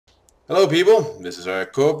Hello people, this is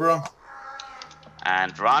Eric Cobra.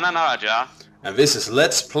 And Rana Naraja. And this is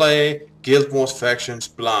Let's Play Guild Wars Factions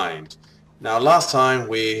Blind. Now last time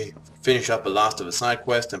we finished up the last of the side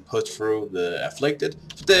quest and put through the Afflicted.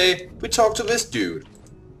 Today we talk to this dude.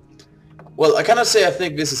 Well, I cannot say I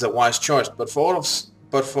think this is a wise choice, but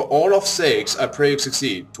for all of sakes I pray you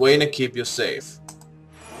succeed. Dwayne, and keep you safe.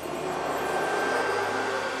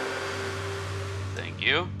 Thank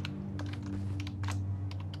you.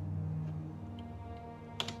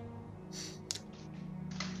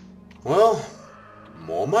 Well,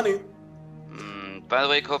 more money. By the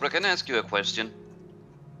way, Cobra, can I ask you a question?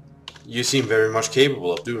 You seem very much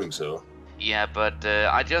capable of doing so. Yeah, but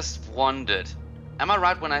I just wondered. Am I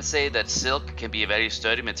right when I say that silk can be a very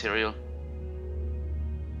sturdy material?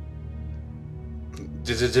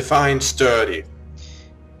 Define sturdy.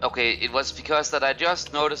 Okay, it was because that I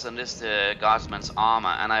just noticed on this guardsman's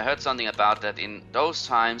armor, and I heard something about that in those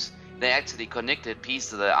times they actually connected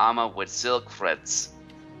pieces of the armor with silk threads.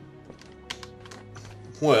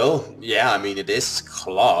 Well, yeah, I mean it is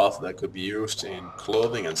cloth that could be used in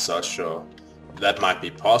clothing and such, so that might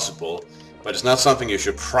be possible, but it's not something you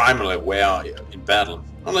should primarily wear in battle,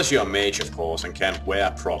 unless you're a mage of course and can't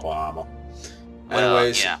wear proper armor. Well,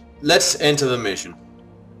 Anyways, yeah. Let's enter the mission.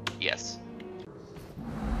 Yes.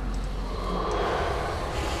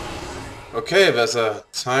 Okay, there's a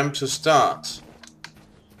time to start.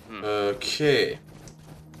 Okay.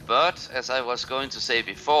 But, as I was going to say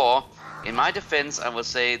before, in my defense I will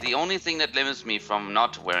say the only thing that limits me from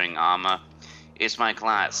not wearing armor is my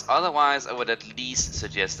class. Otherwise I would at least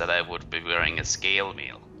suggest that I would be wearing a scale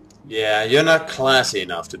mail. Yeah, you're not classy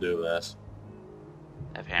enough to do that.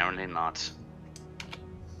 Apparently not.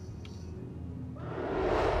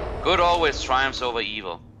 Good always triumphs over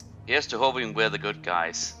evil. Here's to hoping we're the good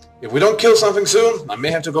guys. If we don't kill something soon, I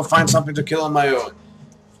may have to go find something to kill on my own.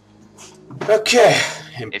 Okay,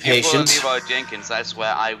 If you pull a impatient. Leroy Jenkins, I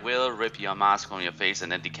swear I will rip your mask on your face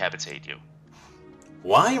and then decapitate you.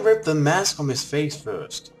 Why rip the mask from his face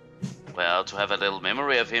first? Well, to have a little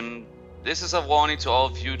memory of him. This is a warning to all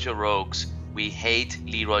future rogues. We hate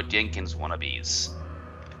Leroy Jenkins wannabes.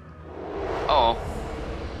 Oh.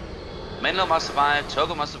 Menlo must survive,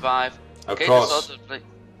 Togo must survive. Of Kate course. is also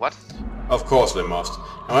what? Of course they must.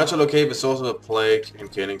 I want to locate the source of the plague in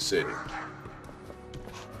Killing City.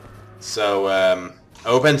 So,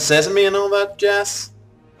 open sesame and all that jazz?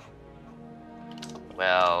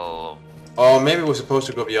 Well, Or maybe we're supposed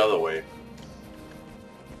to go the other way.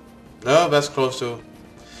 No, that's close to...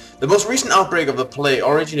 The most recent outbreak of the plague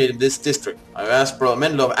originated in this district. I've asked Brother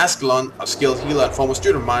Menlo of Ascalon, a skilled healer and former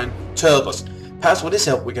student of mine, to help us. Perhaps with his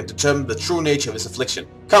help we can determine the true nature of his affliction.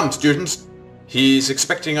 Come, students! He's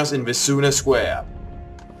expecting us in Visuna Square.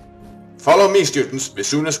 Follow me, students.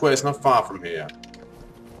 Visuna Square is not far from here.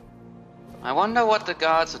 I wonder what the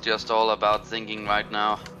guards are just all about thinking right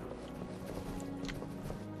now.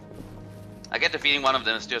 I get the feeling one of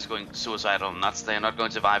them is just going suicidal nuts. They are not going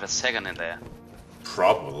to survive a second in there.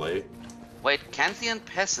 Probably. Wait, Canthian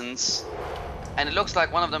peasants? And it looks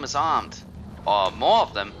like one of them is armed. Or more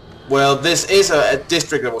of them. Well, this is a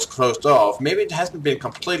district that was closed off. Maybe it hasn't been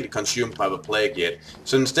completely consumed by the plague yet.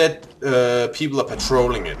 So instead, people are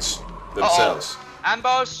patrolling it themselves.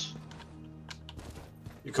 Ambush!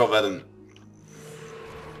 You call that an...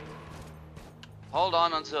 Hold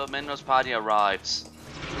on until Menno's party arrives.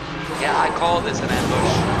 Yeah, I call this an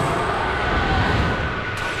ambush.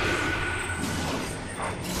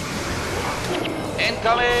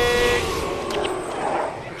 Incoming!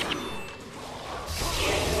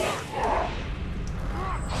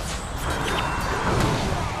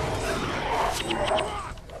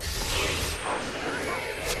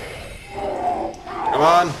 Come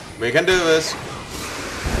on, we can do this.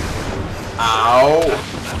 Ow!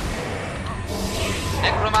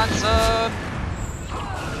 Necromancer!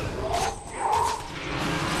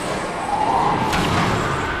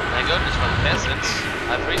 Thank goodness for the peasants.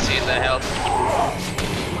 I appreciate their help.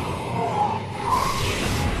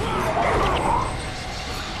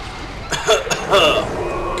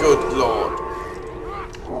 Good lord.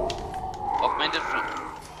 Augmented front.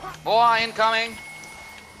 Boar incoming!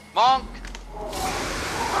 Monk!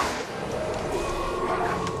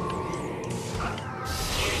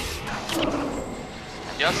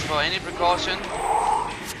 Just for any precaution.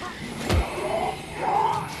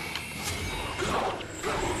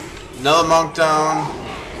 Another monk down.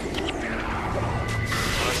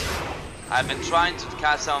 I've been trying to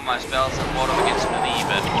cast some of my spells and ward off against melee,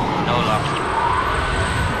 but no luck.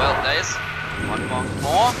 Well, there's one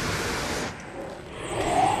more.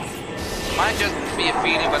 Might just be a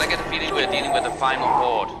feeling, but I get a feeling we're dealing with the final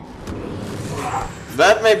horde.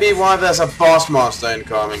 That may be why there's a boss monster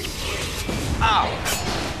incoming. Ow!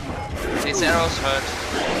 These arrows hurt.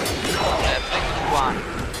 They afflicted one.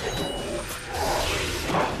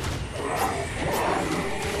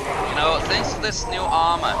 You know, thanks to this new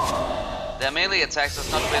armor, their melee attacks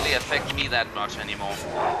does not really affect me that much anymore.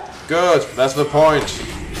 Good, that's the point.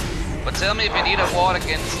 But tell me if you need a ward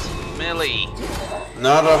against melee.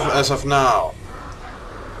 Not as of now.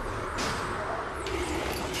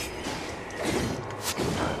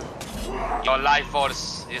 Your life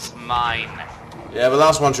force is mine. Yeah, the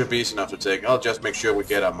last one should be easy enough to take. I'll just make sure we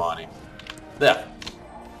get our money. There.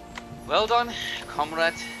 Well done,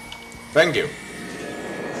 comrade. Thank you.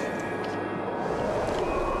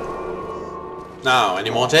 Now, any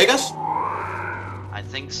more takers? I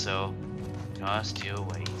think so. Just you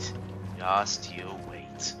wait. Just you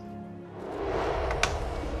wait.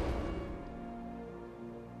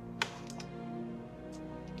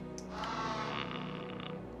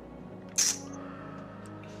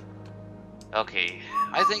 Okay,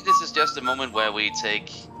 I think this is just a moment where we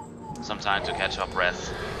take some time to catch our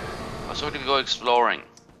breath. Or should we go exploring?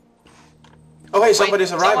 Oh hey,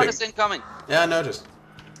 somebody's arriving. Someone is incoming. Yeah, I noticed.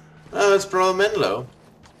 Oh, it's Brother Menlo.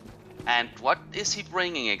 And what is he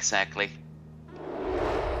bringing exactly?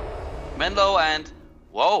 Menlo and...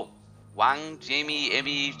 Whoa! Wang, Jamie,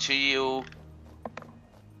 Emmy, Chiyu...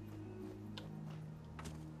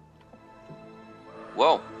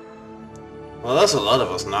 Whoa. Well, that's a lot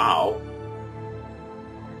of us now.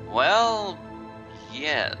 Well...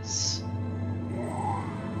 yes.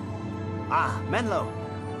 Ah, Menlo.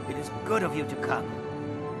 It is good of you to come.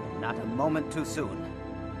 Not a moment too soon.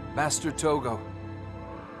 Master Togo,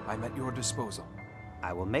 I'm at your disposal.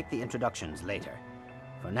 I will make the introductions later.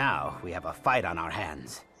 For now, we have a fight on our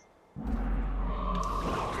hands.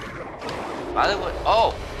 By the way...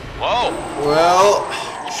 Oh! Whoa! Well...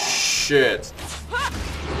 shit.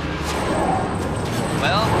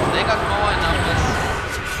 Well, they got more in numbers.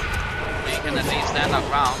 We can at least stand our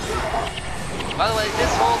ground. By the way,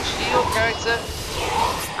 this whole Chiyo character...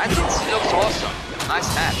 I think she looks awesome.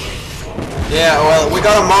 Nice hat. Yeah, well, we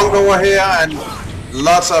got a monk over here and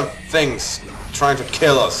lots of things trying to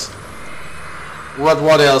kill us.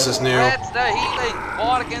 What else is new? That's the healing!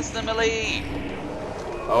 Fought against the melee!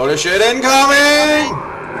 Holy shit, incoming!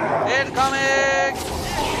 Incoming!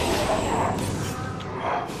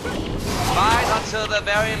 Fight until the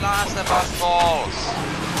very last of us falls.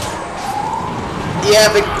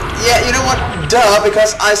 Yeah, you know what? Duh,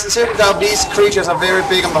 because I sincerely doubt these creatures are very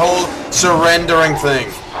big on the whole surrendering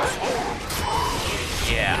thing.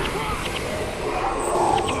 Yeah.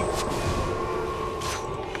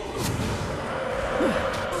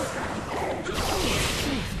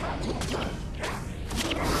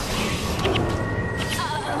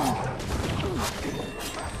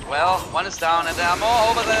 Well, one is down and there are more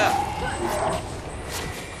over there.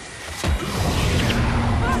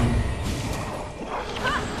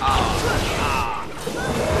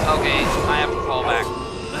 Okay, I have to fall back.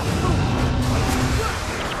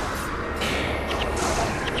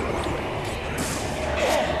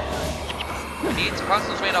 We need to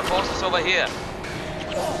concentrate our forces over here.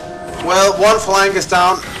 Well, one flank is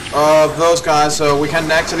down of those guys, so we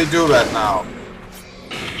can actually do that now.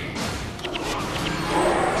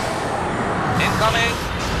 Incoming!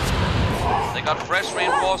 They got fresh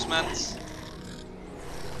reinforcements.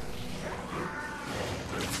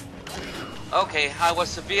 Okay, I was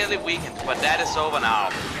severely weakened, but that is over now.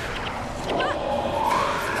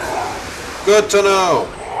 Good to know.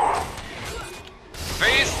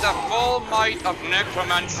 Face the full might of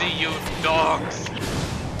necromancy, you dogs!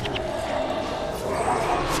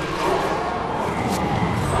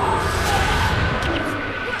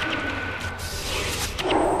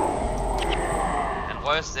 And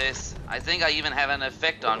worse this, I think I even have an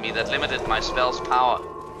effect on me that limited my spell's power.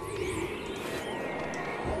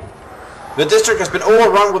 The district has been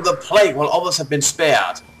overrun with the plague while others have been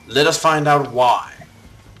spared. Let us find out why.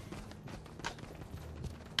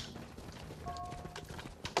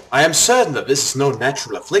 I am certain that this is no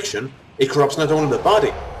natural affliction. It corrupts not only the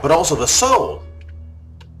body, but also the soul.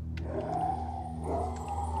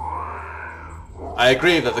 I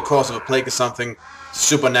agree that the cause of the plague is something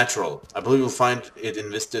supernatural. I believe you'll find it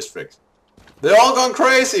in this district. They're all gone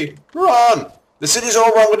crazy! Run! The city's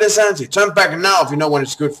overrun with insanity. Turn back now if you know when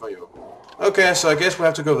it's good for you. Okay, so I guess we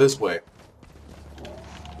have to go this way.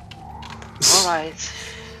 Alright.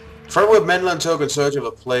 Travel with Menlo and Togo in search of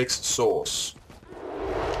the plague's source.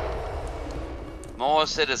 More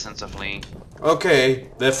citizens are fleeing. Okay,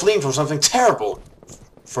 they're fleeing from something terrible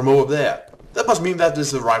from over there. That must mean that this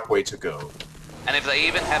is the right way to go. And if they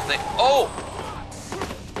even have the... Oh!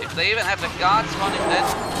 If If they even have the guards running, then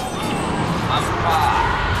I'm far,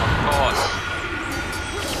 of course.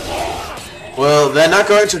 Well, they're not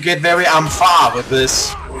going to get very far with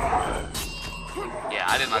this. Yeah,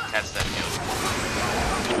 I did not catch that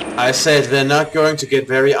news. I said they're not going to get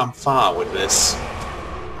very far with this.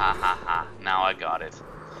 Ha ha ha, now I got it.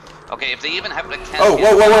 Okay, if they even have the Oh,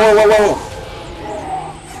 whoa, whoa, whoa, whoa, whoa,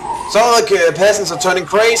 whoa! Some of the peasants are turning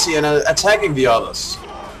crazy and attacking the others.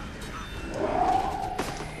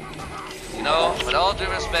 You know, with all due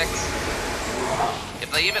respect, if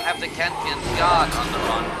they even have the Cantian guard on the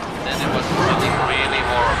run, then it was really, really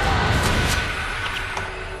horrible.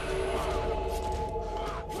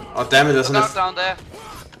 Oh damn it, there's Look out down there.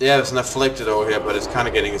 Yeah, there's an afflicted over here, but it's kind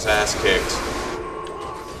of getting his ass kicked.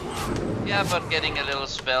 Yeah, but getting a little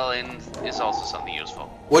spell in is also something useful.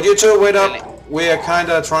 Would you two wait Really? up? We are kind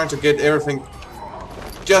of trying to get everything.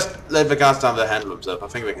 Just let the guards down there handle themselves. I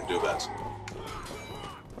think we can do that.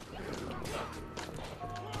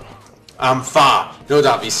 Far. No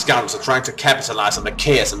doubt these scoundrels are trying to capitalize on the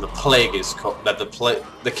chaos and the plague is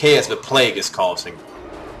the chaos the plague is causing.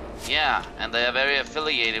 Yeah, and they are very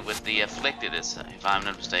affiliated with the Afflicted, if I'm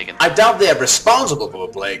not mistaken. I doubt they are responsible for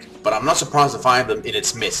the plague, but I'm not surprised to find them in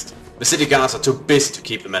its midst. The city guards are too busy to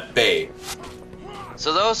keep them at bay.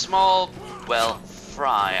 So those small, well,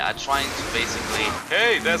 fry are trying to basically...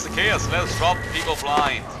 Hey, there's the chaos, let's drop people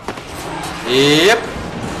blind. Yep.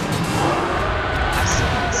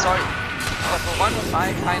 Sorry, but for one of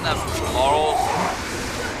my kind of moral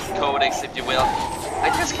codex, if you will, I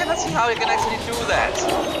just cannot see how you can actually do that.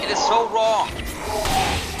 It is so wrong.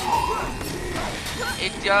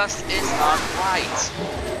 It just is not right.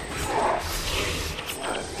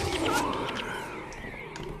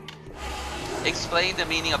 Explain the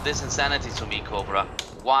meaning of this insanity to me, Cobra.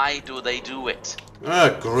 Why do they do it?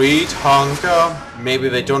 Greed, hunger, maybe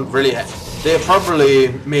they don't really have... They're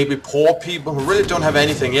probably maybe poor people who really don't have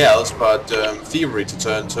anything else but thievery to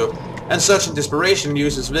turn to. And such in desperation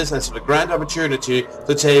uses this as a grand opportunity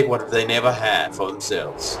to take what they never had for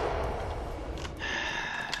themselves.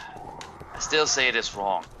 I still say it is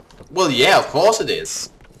wrong. Well, yeah, of course it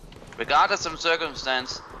is. Regardless of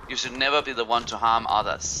circumstance, you should never be the one to harm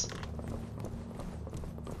others.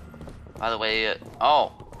 By the way,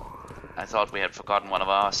 oh, I thought we had forgotten one of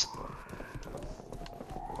ours.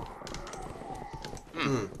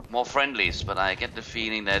 More friendlies, but I get the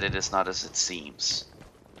feeling that it is not as it seems.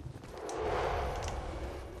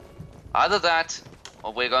 Either that,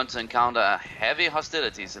 or we're going to encounter heavy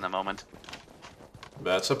hostilities in a moment.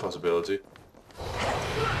 That's a possibility.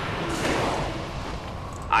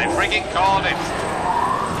 I freaking called it!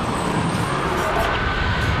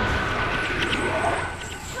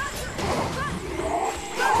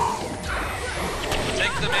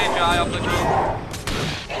 Take the Magi off the group.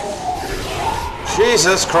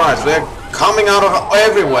 Jesus Christ, they're coming out of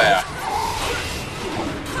everywhere!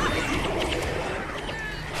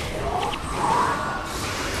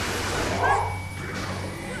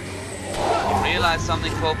 You realize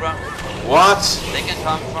something, Cobra? What? They can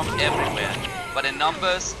come from everywhere, but in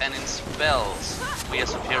numbers and in spells, we are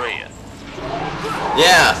superior.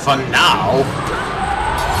 Yeah, for now.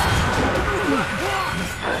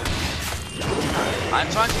 I'm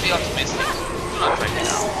trying to be optimistic. Do not track me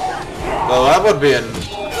down. Well, that would be a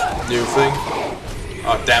new thing.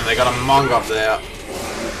 Oh damn, they got a monk up there.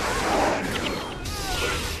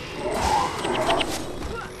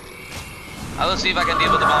 I will see if I can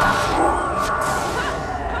deal with the bomb.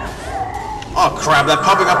 Oh crap, they're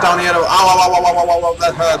popping up down here. Ow, ow, ow, ow, ow, ow, ow,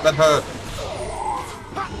 that hurt, that hurt.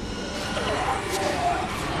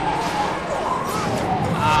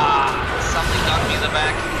 Something knocked me in the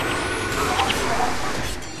back.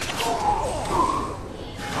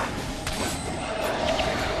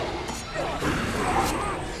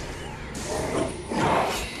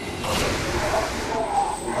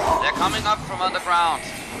 They're coming up from underground.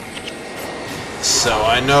 So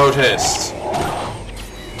I noticed.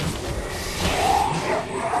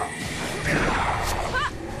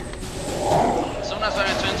 As soon as I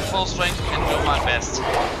return to full strength, we can do my best.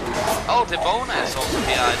 Oh, Devona is also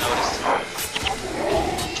here, I noticed.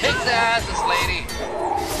 Kick their asses, lady!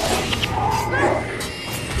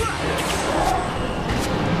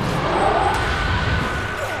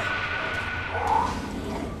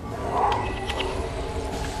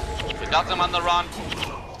 We got them on the run.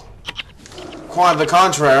 Quite the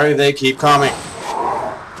contrary, they keep coming.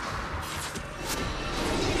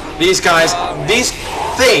 These guys, these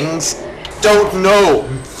things don't know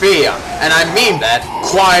fear, and I mean that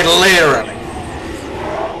quite literally.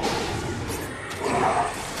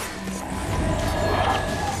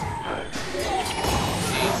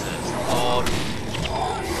 Jesus Lord.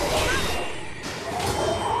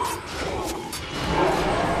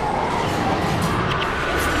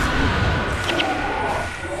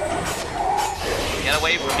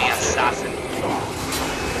 away from me, assassin.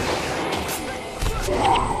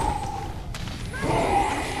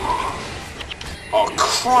 Oh,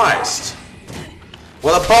 Christ!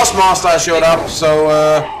 Well, the boss master showed up, so,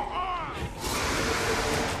 I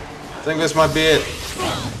think this might be it.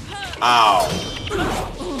 Ow.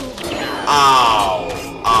 Ow.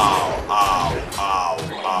 Ow. Ow. Ow.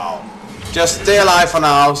 Ow. Just stay alive for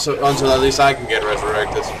now, so, until at least I can get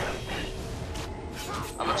resurrected.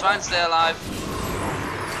 I'm gonna try and stay alive.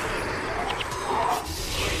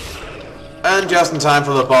 And just in time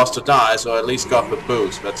for the boss to die, so at least got the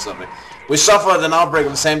boost, that's something. We suffered an outbreak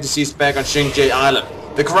of the same disease back on Shinjay Island.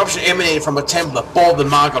 The corruption emanated from a temple that bore the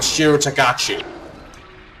mark of Shiro Tagachi.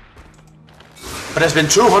 But it has been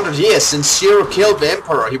 200 years since Shiro killed the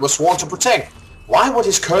Emperor he was sworn to protect. Why would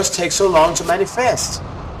his curse take so long to manifest?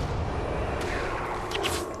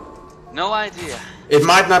 No idea. It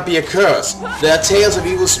might not be a curse. There are tales of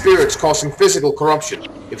evil spirits causing physical corruption.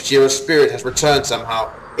 If Shiro's spirit has returned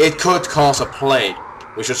somehow, it could cause a plague.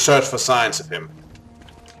 We should search for signs of him.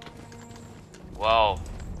 Whoa.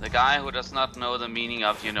 The guy who does not know the meaning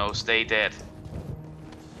of, you know, stay dead.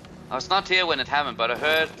 I was not here when it happened, but I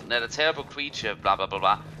heard that a terrible creature, blah blah blah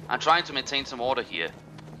blah. I'm trying to maintain some order here.